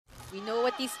We know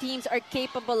what these teams are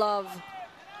capable of.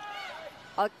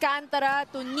 Alcantara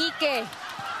to Nike.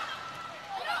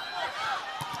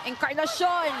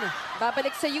 Encarnacion.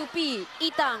 Babalik sa UP.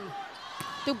 Itang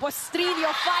to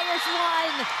Bostrillo. Fires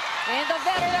one. And the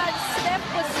veteran Steph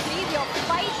Bostrillo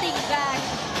fighting back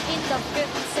in the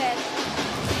 5th set.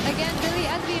 Again, really,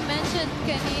 as we mentioned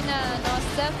kanina, no,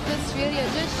 Steph Bostrillo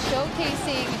just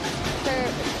showcasing her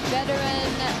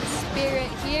veteran spirit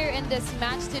here in this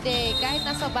match today. Kahit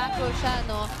nasa back row siya,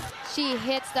 no, she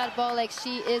hits that ball like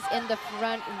she is in the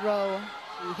front row.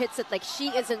 She hits it like she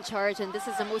is in charge, and this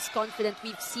is the most confident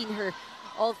we've seen her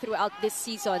all throughout this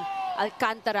season.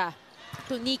 Alcantara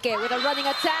to Nike with a running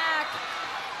attack.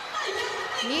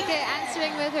 Nike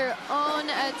answering with her own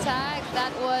attack.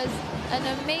 That was an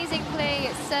amazing play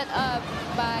set up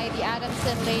by the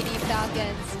Adamson Lady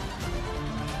Falcons.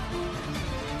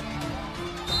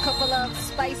 Couple of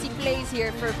spicy plays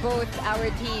here for both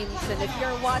our teams. And if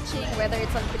you're watching, whether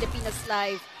it's on Pilipinas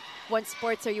Live, One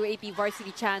Sports, or UAP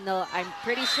Varsity Channel, I'm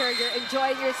pretty sure you're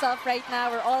enjoying yourself right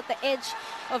now. We're all at the edge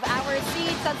of our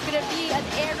seats. That's going to be an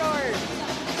error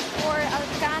for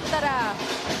Alcantara.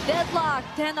 Deadlock,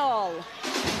 10-all.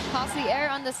 Costly error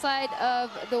on the side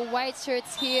of the white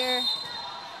shirts here.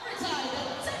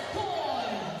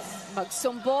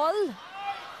 Magsumbol.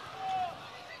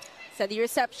 Sa the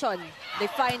reception, they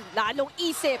find lalong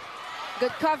isip.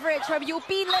 Good coverage from UP,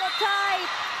 little tight.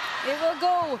 It will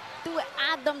go to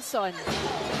Adamson.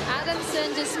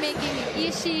 Adamson just making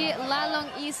Ishi, lalong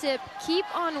isip keep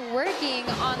on working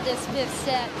on this 5th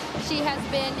set. She has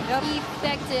been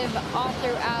effective all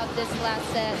throughout this last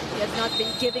set. She has not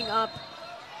been giving up.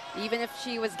 Even if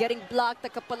she was getting blocked a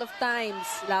couple of times,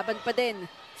 laban pa din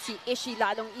si Ishi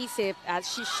lalong isip,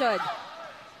 as she should.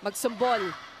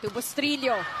 Magsumbol to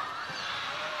Bostrillo.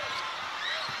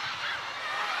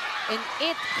 And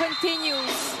it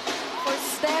continues for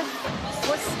Steph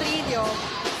Bostrillo.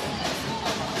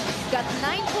 Got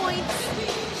 9 points.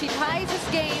 She ties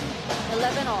this game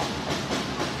 11-all.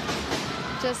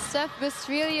 Just Steph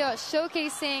Bostrillo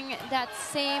showcasing that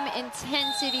same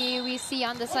intensity we see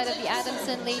on the side of the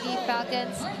Adamson Lady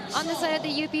Falcons. On the side of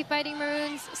the UP Fighting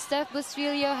Maroons, Steph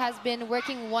Bostrillo has been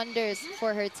working wonders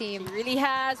for her team. She really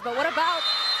has. But what about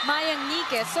Maya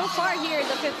Nike? So far here in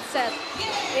the 5th set,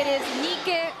 it is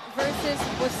Nike versus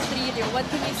Bostrillo. What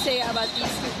can you say about these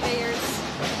two players?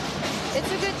 It's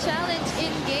a good challenge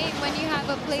in game when you have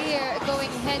a player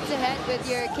going head-to-head with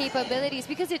your capabilities,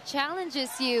 because it challenges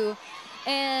you.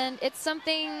 And it's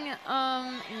something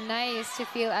nice to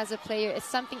feel as a player. It's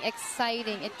something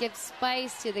exciting. It gives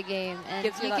spice to the game. And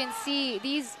you can see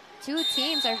these two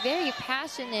teams are very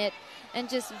passionate and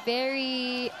just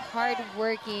very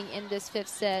hard-working in this 5th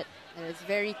set. And it's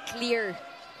very clear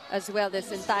as well.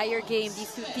 This entire game,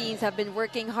 these two teams have been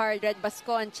working hard. Red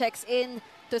Bascon checks in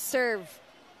to serve.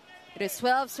 It is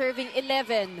 12 serving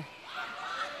 11.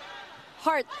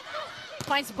 Hart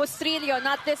finds Bostrillo,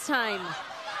 not this time.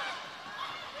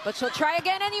 But she'll try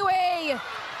again anyway.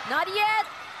 Not yet.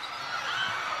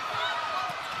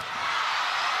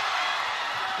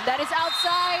 That is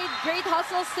outside. Great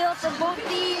hustle still from both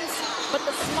teams. But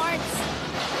the smarts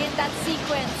in that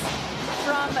sequence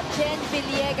from Jen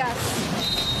Villegas.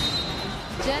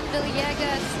 Jen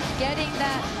Villegas getting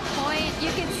that point. You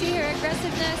can see her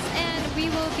aggressiveness. And we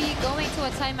will be going to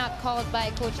a timeout called by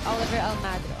Coach Oliver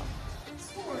Almadro.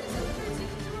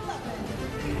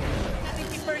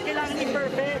 Kailangan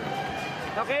i-perfect.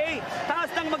 Okay? Taas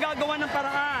lang magagawa ng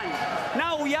paraan.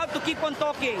 Now, we have to keep on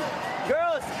talking.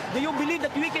 Girls, do you believe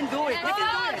that we can do it? We can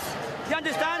do it. You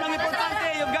understand? Ang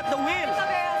importante, you've got the will.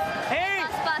 Hey,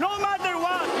 no matter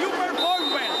what, you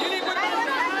perform well. You need to perform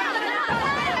well.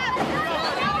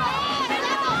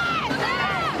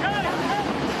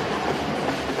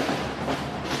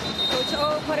 Coach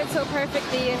O put it so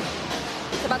perfectly.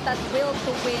 It's about that will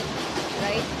to win,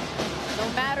 right? No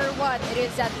matter what, it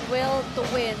is that will to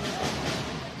win.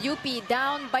 UP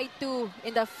down by 2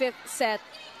 in the 5th set.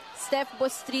 Steph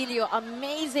Bostrillo,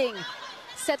 amazing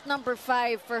set number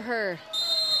 5 for her.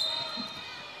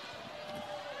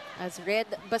 As Red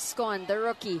Bascon, the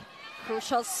rookie,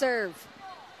 crucial serve.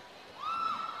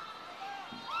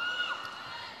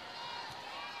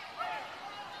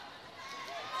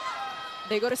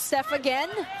 They go to Steph again.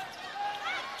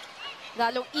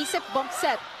 Lalong isip, bump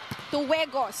set to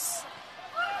Huegos.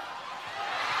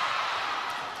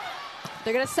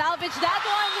 They're going to salvage that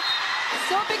one.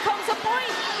 So becomes a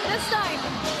point this time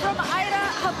from Ira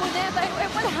Haboneta. And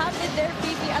what happened there,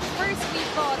 Fifi? At first we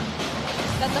thought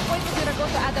that the point was going to go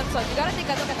to Adamson. You got to take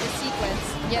a look at the sequence.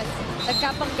 Yes.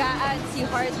 Nagkapanggaan si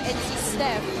Hart and si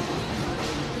Steph.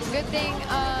 Good thing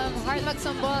Heart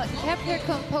Magsombol kept her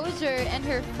composure and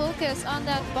her focus on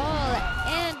that ball.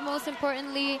 And most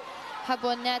importantly,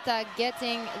 Haboneta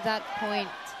getting that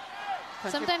point.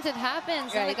 Sometimes it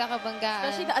happens. Right. Especially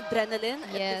Especially the adrenaline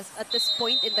at this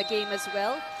point in the game as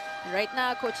well. Right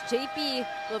now, Coach JP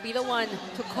will be the one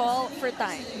to call for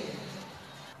time.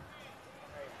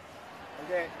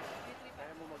 Okay.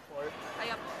 Kaya mo mag-fourth?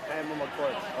 Kaya mo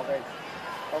mag-fourth. Okay.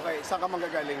 Okay, saan ka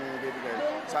manggagaling, baby girl?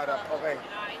 Sa harap. Okay.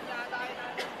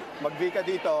 Mag-V ka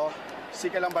dito. C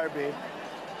ka lang, Barbie.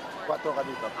 4 ka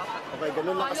dito. Okay,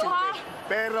 ganun lang kasi.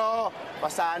 Pero,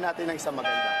 pasahan natin ng isang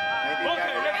maganda. Hey,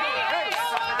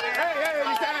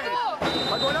 listen!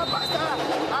 Pag wala, basta!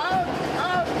 Out!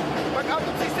 Out! Pag out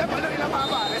of system, ano nila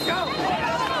mama? Let's go!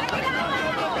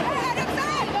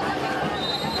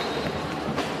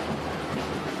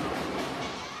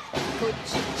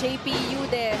 Coach JP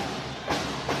Yude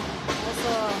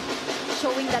also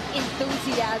showing that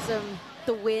enthusiasm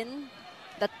to win,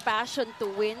 that passion to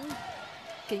win.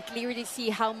 Can clearly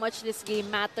see how much this game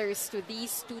matters to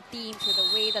these two teams with the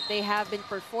way that they have been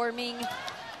performing.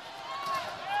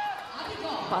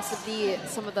 Possibly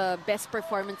some of the best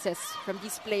performances from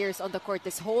these players on the court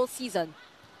this whole season.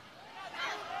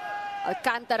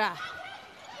 Alcantara.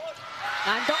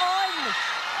 Nandoon!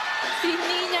 Si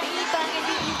Nina Itang, and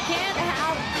you can't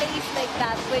have plays like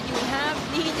that when you have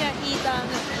Nina Itang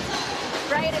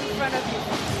right in front of you.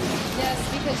 Yes,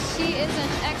 because she is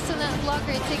an excellent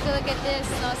blocker. Take a look at this.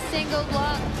 Now, single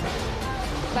block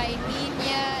by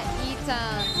Nina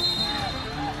Itang.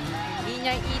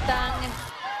 Nina Itang,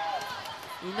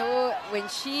 you know, when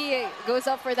she goes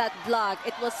up for that block,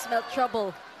 it will smell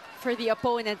trouble for the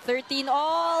opponent. 13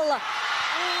 all.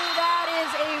 Ooh, that is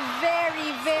a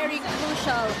very, very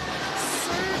crucial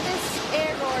service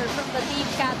error from the team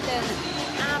captain,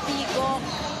 Abby Gok.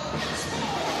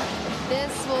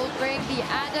 This will bring the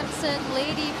Adamson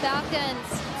Lady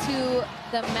Falcons to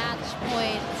the match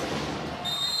point.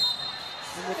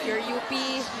 And with your UP,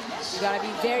 you gotta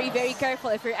be very, very careful.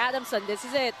 If you're Adamson, this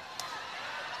is it.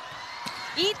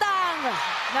 Itang,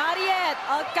 not yet.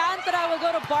 Alcantara will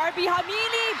go to Barbie.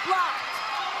 Hamili, blocked.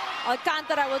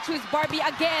 Alcantara will choose Barbie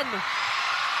again.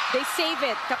 They save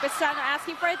it. Capistrano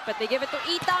asking for it, but they give it to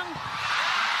Itang.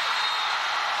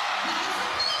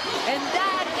 And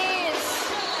that is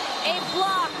a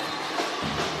block.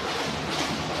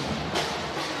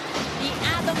 The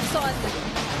Adamson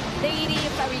Lady,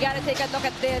 we gotta take a look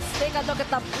at this. Take a look at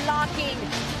the blocking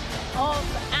of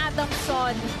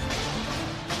Adamson.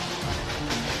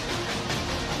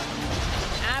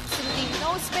 Absolutely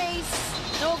no space,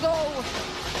 no go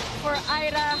for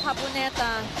Ira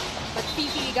Haboneta. But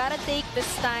Fifi, we gotta take this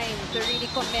time to really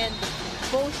commend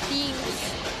both teams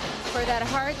for that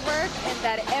hard work and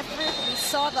that effort. We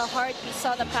saw the heart, we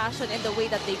saw the passion in the way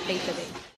that they played today.